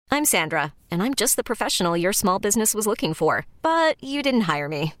I'm Sandra, and I'm just the professional your small business was looking for. But you didn't hire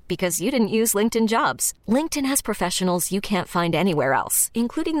me because you didn't use LinkedIn Jobs. LinkedIn has professionals you can't find anywhere else,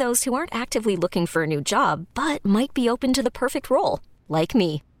 including those who aren't actively looking for a new job, but might be open to the perfect role, like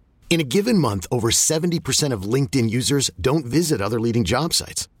me. In a given month, over 70% of LinkedIn users don't visit other leading job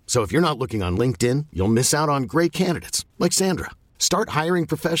sites. So if you're not looking on LinkedIn, you'll miss out on great candidates like Sandra. Start hiring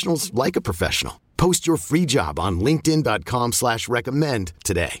professionals like a professional. Post your free job on linkedin.com/recommend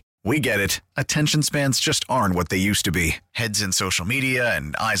today. We get it. Attention spans just aren't what they used to be. Heads in social media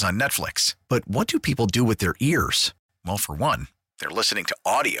and eyes on Netflix. But what do people do with their ears? Well, for one, they're listening to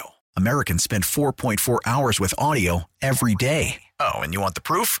audio. Americans spend 4.4 hours with audio every day. Oh, and you want the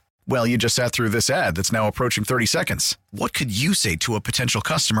proof? Well, you just sat through this ad that's now approaching 30 seconds. What could you say to a potential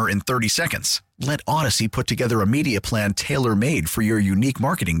customer in 30 seconds? Let Odyssey put together a media plan tailor-made for your unique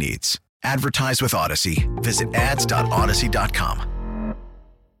marketing needs. Advertise with Odyssey. Visit ads.odyssey.com.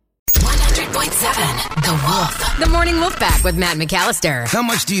 100.7 The Wolf. The Morning Wolf Pack with Matt McAllister. How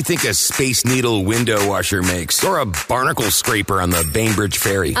much do you think a Space Needle window washer makes? Or a barnacle scraper on the Bainbridge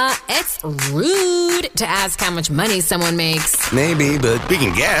Ferry? It's rude to ask how much money someone makes. Maybe, but we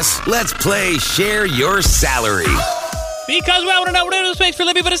can guess. Let's play Share Your Salary. Because we want to know what it is makes for a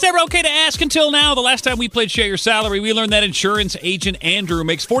living, but it's never okay to ask until now. The last time we played Share Your Salary, we learned that insurance agent Andrew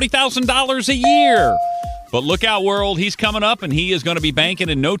makes $40,000 a year. But look out, world. He's coming up, and he is going to be banking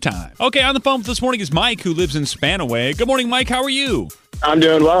in no time. Okay, on the phone this morning is Mike, who lives in Spanaway. Good morning, Mike. How are you? I'm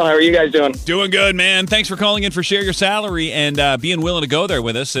doing well. How are you guys doing? Doing good, man. Thanks for calling in for Share Your Salary and being willing to go there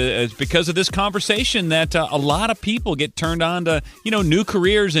with us. It's because of this conversation that a lot of people get turned on to, new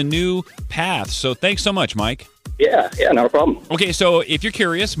careers and new paths. So thanks so much, Mike. Yeah, not a problem. Okay, so if you're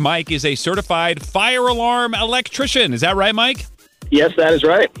curious, Mike is a certified fire alarm electrician. Is that right, Mike? Yes, that is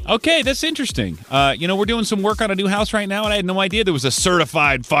right. Okay, that's interesting. We're doing some work on a new house right now, and I had no idea there was a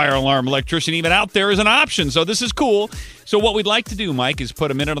certified fire alarm electrician even out there as an option. So this is cool. So what we'd like to do, Mike, is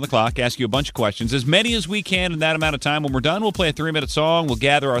put a minute on the clock, ask you a bunch of questions, as many as we can in that amount of time. When we're done, we'll play a 3-minute song. We'll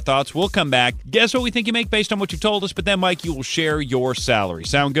gather our thoughts. We'll come back. Guess what we think you make based on what you've told us. But then, Mike, you will share your salary.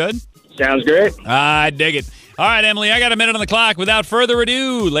 Sound good? Sounds great. I dig it. All right, Emily, I got a minute on the clock. Without further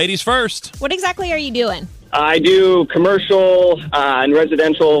ado, ladies first. What exactly are you doing? I do commercial and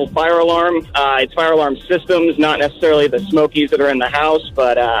residential fire alarm. It's fire alarm systems, not necessarily the smokies that are in the house,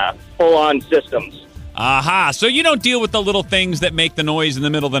 but full-on systems. Aha. So you don't deal with the little things that make the noise in the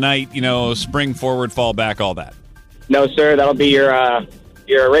middle of the night, spring forward, fall back, all that? No, sir. That'll be your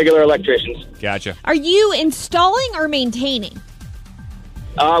regular electricians. Gotcha. Are you installing or maintaining?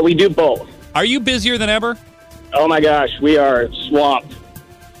 We do both. Are you busier than ever? Oh, my gosh. We are swamped.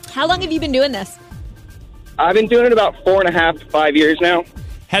 How long have you been doing this? I've been doing it about 4.5 to 5 years now.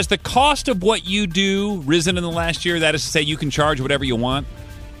 Has the cost of what you do risen in the last year? That is to say, you can charge whatever you want?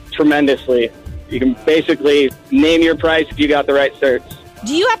 Tremendously. You can basically name your price if you got the right certs.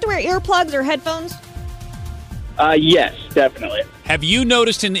 Do you have to wear earplugs or headphones? Yes, definitely. Have you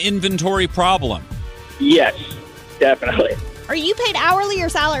noticed an inventory problem? Yes, definitely. Are you paid hourly or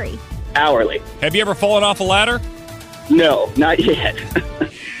salary? Hourly. Have you ever fallen off a ladder? No, not yet.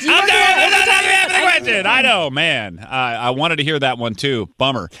 I know, man. I wanted to hear that one, too.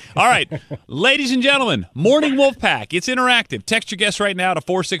 Bummer. All right. Ladies and gentlemen, Morning Wolf Pack. It's interactive. Text your guess right now to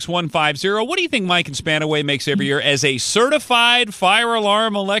 46150. What do you think Mike in Spanaway makes every year as a certified fire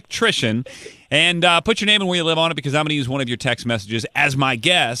alarm electrician? And put your name and where you live on it because I'm going to use one of your text messages as my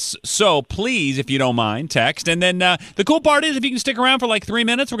guess. So please, if you don't mind, text. And then the cool part is if you can stick around for like 3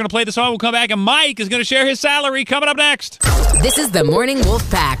 minutes, we're going to play the song. We'll come back, and Mike is going to share his salary coming up next. This is the Morning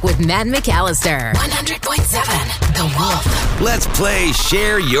Wolf Pack with Matt McAllister. 100.7 The Wolf. Let's play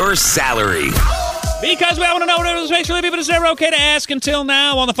Share Your Salary. Because we want to know what it is makes for a living, but it's never okay to ask until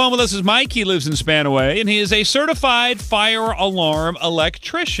now. On the phone with us is Mike. He lives in Spanaway, and he is a certified fire alarm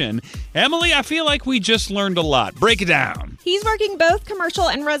electrician. Emily, I feel like we just learned a lot. Break it down. He's working both commercial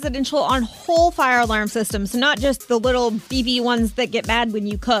and residential on whole fire alarm systems, not just the little beepy ones that get bad when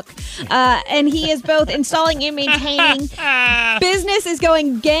you cook. And he is both installing and maintaining. Business is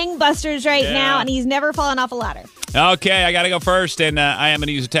going gangbusters right now, and he's never fallen off a ladder. Okay, I got to go first, and I am going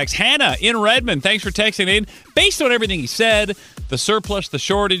to use a text. Hannah in Redmond, thanks for texting in. Based on everything he said, the surplus, the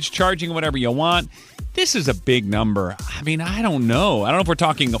shortage, charging whatever you want, this is a big number. I mean, I don't know. I don't know if we're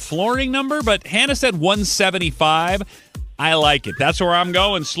talking a flooring number, but Hannah said 175. I like it. That's where I'm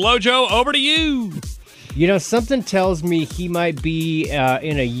going. Slow Joe, over to you. Something tells me he might be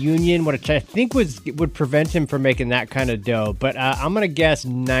in a union, which I think would prevent him from making that kind of dough. But I'm going to guess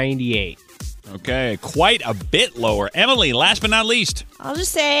 98. Okay, quite a bit lower. Emily, last but not least. I'll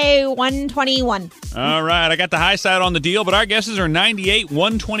just say 121. All right, I got the high side on the deal, but our guesses are 98,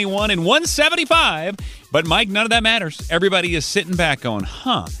 121, and 175. But, Mike, none of that matters. Everybody is sitting back going,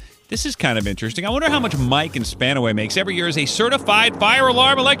 this is kind of interesting. I wonder how much Mike in Spanaway makes every year as a certified fire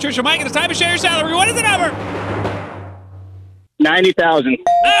alarm electrician. Mike, it's time to share your salary. What is the number? $90,000.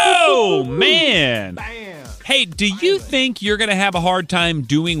 Oh, man. Hey, do you think you're going to have a hard time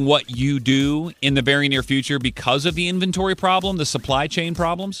doing what you do in the very near future because of the inventory problem, the supply chain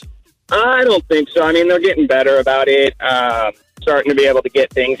problems? I don't think so. I mean, they're getting better about it. Starting to be able to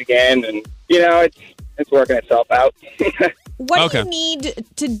get things again, and it's working itself out. What do you need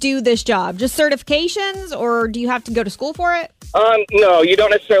to do this job? Just certifications, or do you have to go to school for it? No, you don't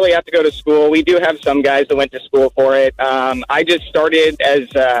necessarily have to go to school. We do have some guys that went to school for it. I just started as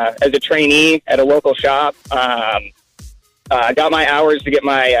a trainee at a local shop. I got my hours to get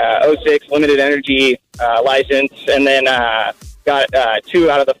my 06 limited energy license, and then got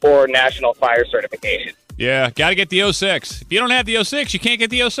 2 out of the 4 national fire certifications. Yeah, got to get the 06. If you don't have the 06, you can't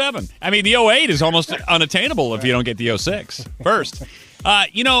get the 07. I mean, the 08 is almost unattainable if you don't get the 06 first.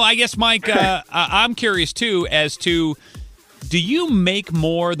 I guess, Mike, I'm curious, too, as to, do you make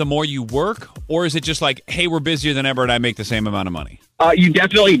more the more you work, or is it just like, hey, we're busier than ever and I make the same amount of money? You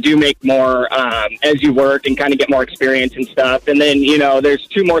definitely do make more as you work and kind of get more experience and stuff. And then, there's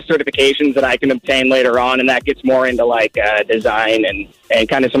 2 more certifications that I can obtain later on, and that gets more into like design and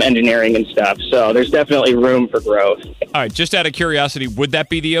kind of some engineering and stuff. So there's definitely room for growth. All right, just out of curiosity, would that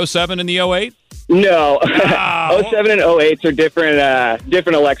be the 07 and the 08? No, 07 and 08s are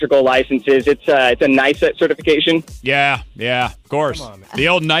different electrical licenses. It's a NICET certification. Yeah, of course. Come on, the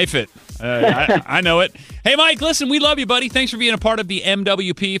old knife it. I know it. Hey, Mike, listen, we love you, buddy. Thanks for being a part of the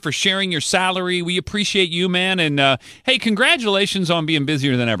MWP, for sharing your salary. We appreciate you, man. And, hey, congratulations on being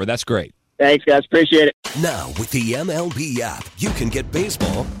busier than ever. That's great. Thanks, guys. Appreciate it. Now, with the MLB app, you can get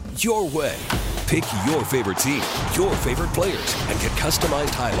baseball your way. Pick your favorite team, your favorite players, and get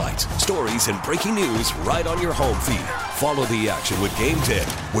customized highlights, stories, and breaking news right on your home feed. Follow the action with Game 10,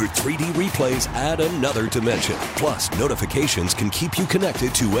 where 3D replays add another dimension. Plus, notifications can keep you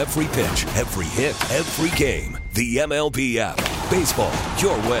connected to every pitch, every hit, every game. The MLB app. Baseball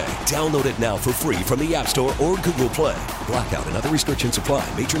your way. Download it now for free from the App Store or Google Play. Blackout and other restrictions apply.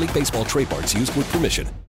 Major League Baseball trademarks used with permission.